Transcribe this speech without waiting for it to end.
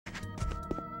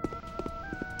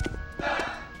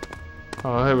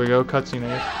Oh, here we go, cutscene, I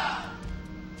guess.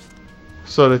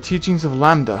 So, the teachings of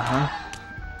Lambda, huh?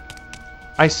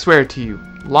 I swear to you,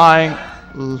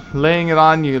 laying it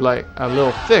on you like a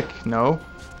little thick, no?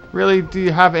 Really, do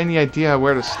you have any idea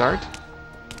where to start?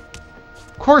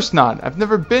 Of course not, I've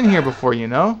never been here before, you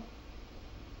know?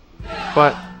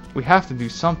 But, we have to do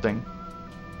something.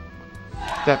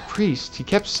 That priest, he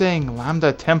kept saying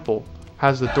Lambda Temple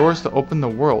has the doors to open the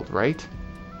world, right?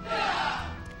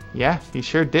 Yeah, he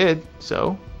sure did,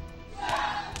 so?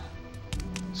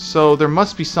 So there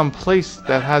must be some place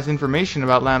that has information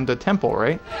about Lambda Temple,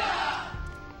 right?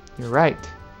 You're right.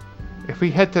 If we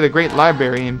head to the Great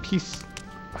Library in Pisces?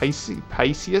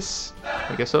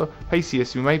 I guess so.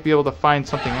 Pisces, we might be able to find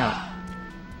something out.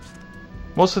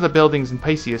 Most of the buildings in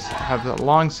Pisces have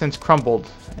long since crumbled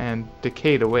and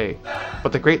decayed away,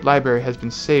 but the Great Library has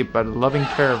been saved by the loving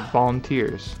care of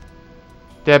volunteers.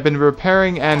 They have been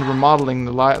repairing and remodeling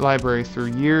the library through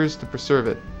years to preserve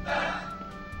it.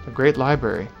 The Great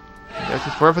Library. I guess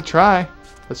it's worth a try.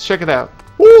 Let's check it out.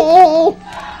 Whoa!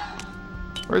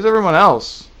 Where's everyone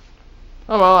else?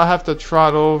 Oh well, I have to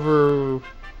trot over...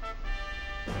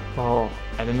 Oh,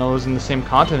 I didn't know it was in the same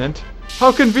continent.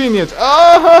 How convenient!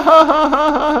 Ah!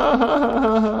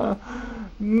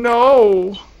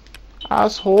 No!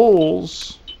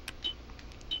 Assholes.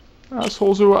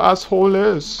 Assholes who are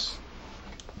assholes.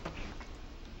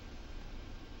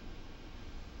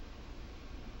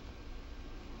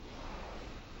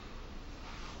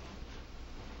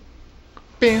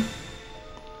 Bam.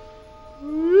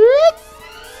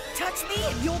 Touch me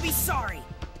and you'll be sorry.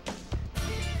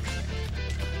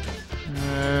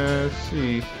 Let's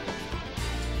see.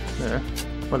 There.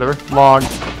 Whatever. Log.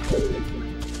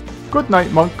 Good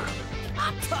night, monk.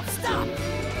 I'm tough stuff.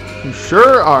 You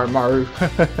sure are, Maru.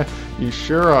 You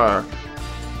sure are.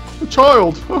 A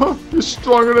child. You're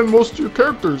stronger than most of your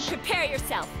characters. Prepare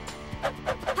yourself.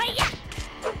 Hi-ya!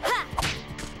 Ha!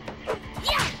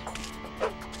 Yeah!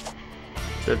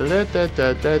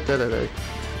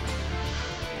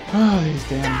 Oh, these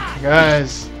damn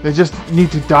guys. They just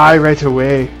need to die right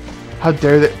away. How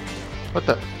dare they? What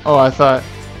the? Oh, I thought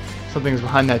something's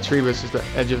behind that tree, but it's just the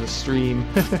edge of the stream.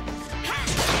 I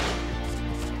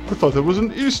thought that was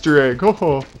an Easter egg.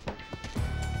 Oh.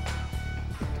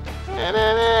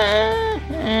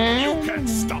 You can't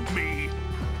stop me,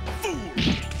 fool!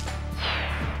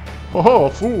 Oh,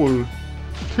 fool.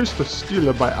 Taste the steel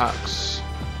of my axe.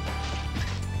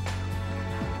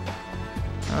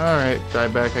 Alright,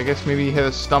 Dieback. I guess maybe you hit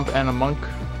a stump and a monk.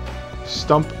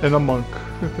 Stump and a monk.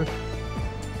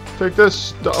 Take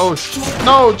this. Oh,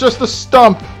 no, just a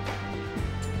stump.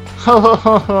 Ha ha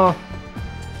ha ha.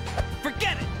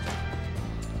 Forget it.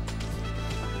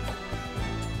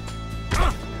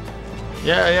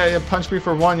 Yeah, punch me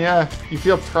for one, yeah. You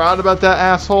feel proud about that,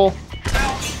 asshole?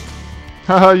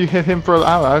 Haha, you hit him for...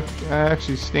 Ow, I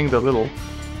actually stinged a little.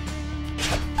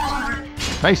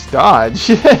 Nice dodge.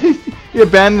 He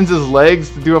abandons his legs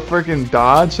to do a freaking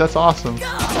dodge. That's awesome.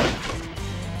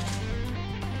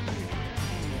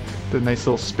 Did a nice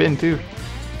little spin, too.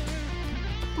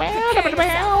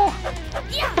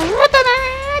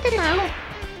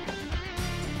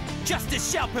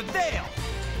 Justice shall prevail.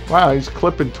 Wow, he's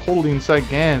clipping totally inside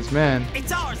Gans, man.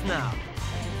 It's ours now.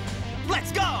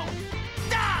 Let's go.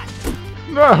 Die.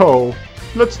 No,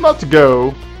 let's not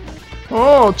go.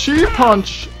 Oh, chi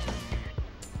punch.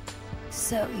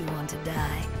 So you want to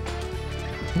die?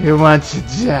 You want to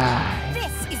die.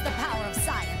 This is the power of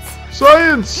science.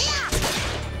 Science!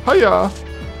 Hiya!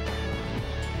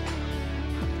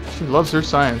 She loves her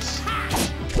science.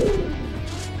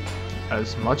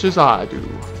 As much as I do.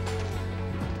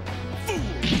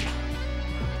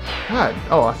 God,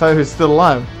 oh, I thought he was still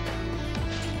alive.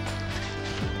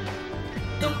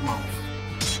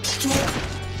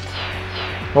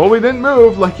 Oh, we didn't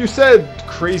move, like you said,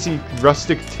 crazy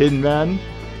rustic tin man.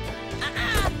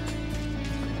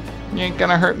 You ain't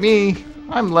gonna hurt me.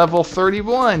 I'm level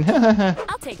 31.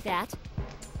 I'll take that.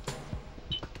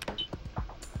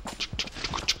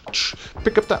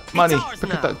 Pick up that money.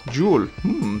 Pick up now. that jewel.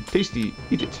 Tasty.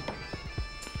 Eat it.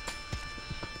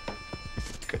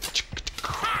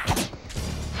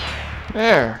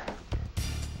 There.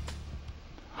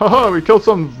 Haha, we killed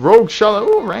some rogue shell.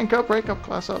 Oh, rank up,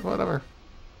 class up, whatever.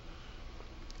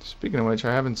 Speaking of which,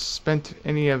 I haven't spent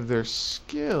any of their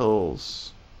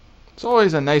skills. It's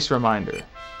always a nice reminder.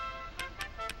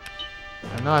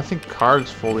 I know, I think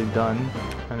Karg's fully done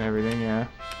and everything, yeah.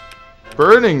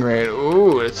 Burning Rain.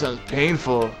 Ooh, it sounds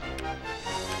painful.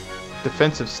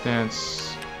 Defensive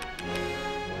stance.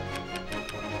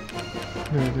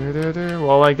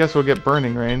 Well, I guess we'll get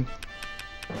Burning Rain.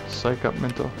 Psych up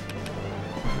mental.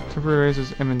 Temporary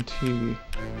raises M&T.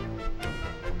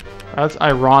 That's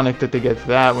ironic that they get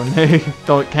that when they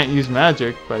can't use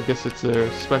magic, but I guess it's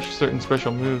their certain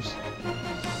special moves.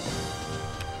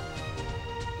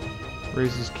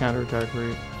 Raises counterattack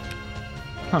rate.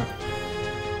 Huh.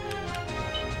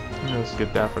 Let's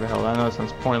get that for the hell. I know it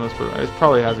sounds pointless, but it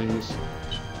probably has a use.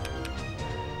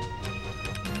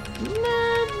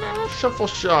 Shuffle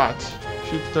shot.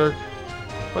 Shoots dark.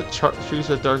 What shoots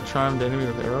a dark charmed enemy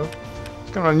with arrow?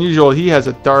 It's kind of unusual. He has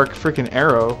a dark freaking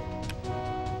arrow.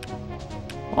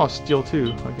 Oh, steel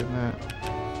too. I'll get that.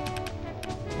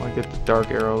 I'll get the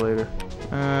dark arrow later.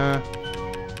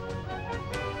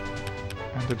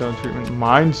 Antidote treatment.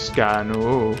 Mind scan.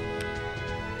 Oh.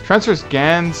 Transfers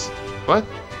Gans. What?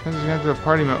 Transfers Gans to a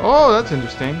party member. Oh, that's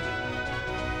interesting.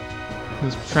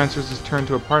 This transfers his turn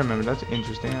to a party member. That's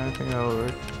interesting. I think that'll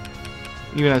work.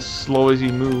 Even as slow as he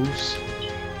moves.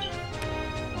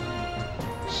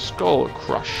 Skull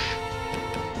Crush.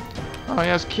 Oh, he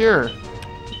has Cure.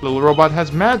 Little robot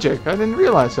has magic. I didn't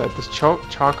realize that. Does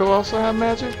Choco also have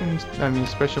magic? And I mean,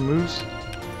 special moves?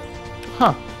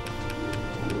 Huh.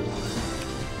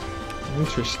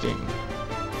 Interesting.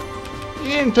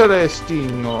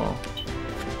 Interesting. Oh.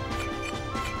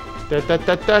 What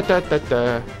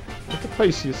the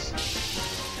Pisces?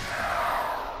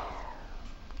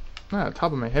 Ah, the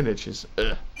top of my head itches.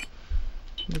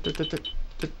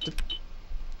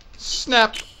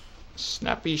 Snap!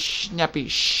 Snappy, snappy,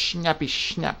 snappy,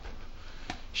 snap.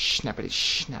 Snappity,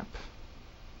 snap.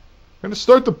 Gonna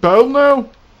start the battle now?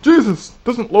 Jesus,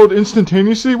 doesn't load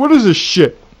instantaneously? What is this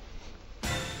shit?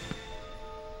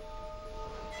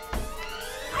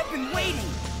 I've been waiting.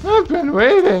 I've been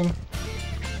waiting.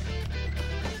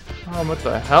 Oh, what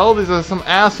the hell? These are some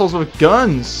assholes with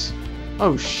guns.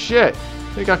 Oh shit.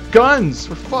 They got guns.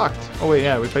 We're fucked. Oh wait,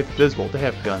 yeah, we fight the Disbolt. They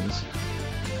have guns.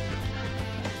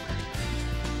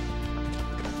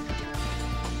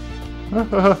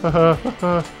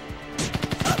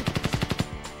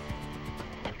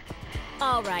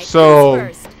 All right. So,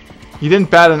 who's first? you didn't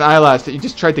bat an eyelash that you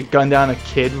just tried to gun down a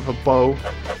kid with a bow.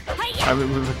 I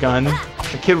mean, with a gun.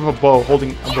 A kid with a bow,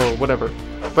 holding a bow, whatever.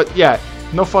 But yeah,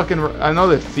 no fucking... I know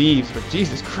they're thieves, but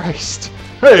Jesus Christ.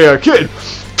 Hey, kid!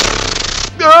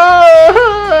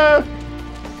 Ah!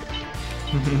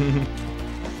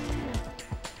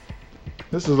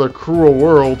 This is a cruel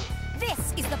world.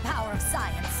 This is the power of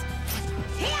science.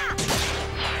 Here!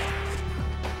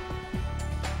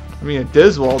 I mean, at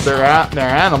Diswald, they're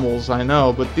animals, I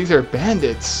know, but these are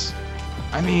bandits.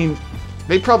 I mean,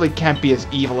 they probably can't be as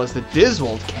evil as the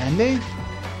Diswald, can they?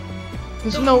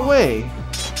 There's no way.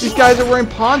 These guys are wearing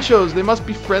ponchos. They must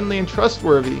be friendly and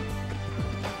trustworthy.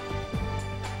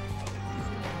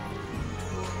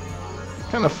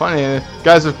 Kind of funny,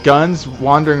 guys with guns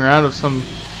wandering around with some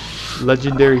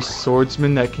legendary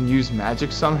swordsman that can use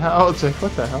magic somehow. It's like,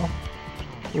 what the hell?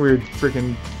 Weird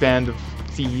freaking band of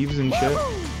thieves and shit.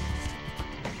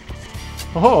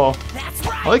 Oh,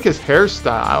 I like his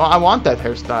hairstyle. I want that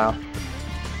hairstyle.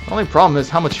 The only problem is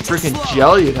how much freaking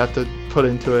gel you'd have to put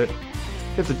into it.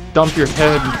 You have to dump your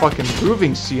head in fucking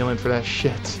roofing sealant for that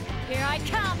shit. Here I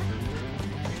come.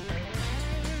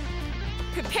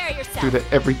 Prepare yourself. Do that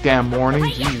every damn morning.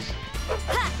 Jeez.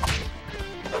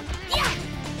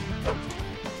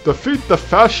 Defeat the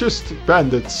fascist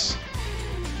bandits.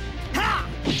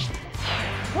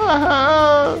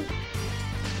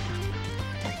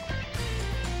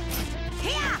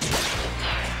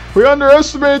 We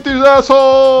underestimate these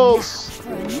assholes.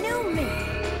 For a new me.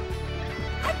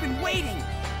 I've been waiting.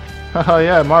 Haha,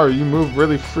 yeah, Mario, you move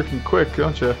really freaking quick,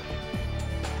 don't you?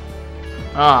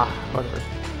 Ah, whatever.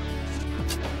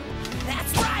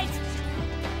 That's right.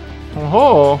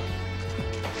 Oh,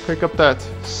 pick up that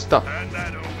stuff. Hand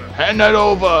that over. Hand that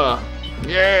over.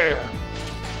 Yeah.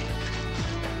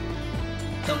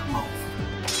 Don't move.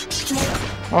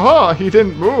 Aha, he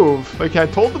didn't move like I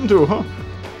told him to, huh?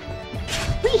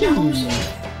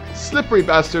 Slippery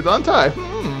bastard, aren't I?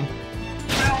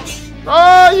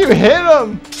 Ah, you hit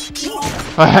him!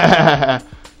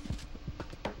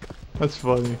 That's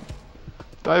funny.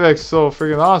 Divex so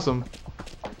freaking awesome.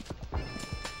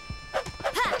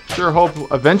 Sure hope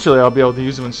eventually I'll be able to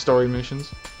use them in story missions.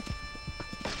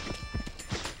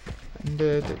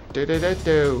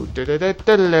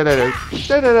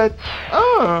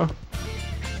 Oh!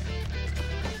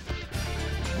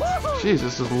 Jeez,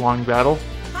 this is a long battle.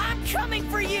 I'm coming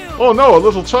for you. Oh no, a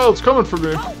little child's coming for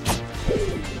me.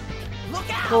 Look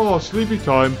out. Oh, sleepy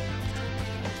time.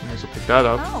 Might as well pick that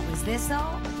up. Oh, is this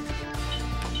all?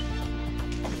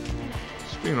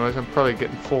 Speaking of which, I'm probably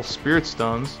getting full spirit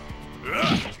stones.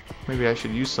 Maybe I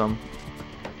should use some.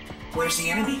 Where's the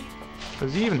enemy?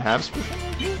 Does he even have special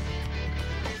moves?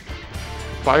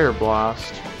 Fire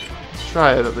Blast. Let's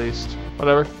try it at least.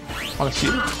 Whatever. I want to see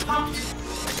it.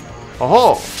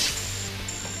 Oh!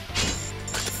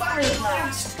 Fire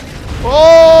blast.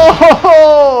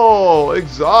 Oh!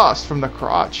 Exhaust from the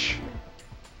crotch.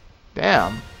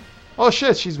 Damn. Oh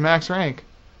shit, she's max rank.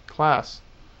 Class.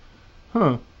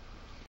 Huh.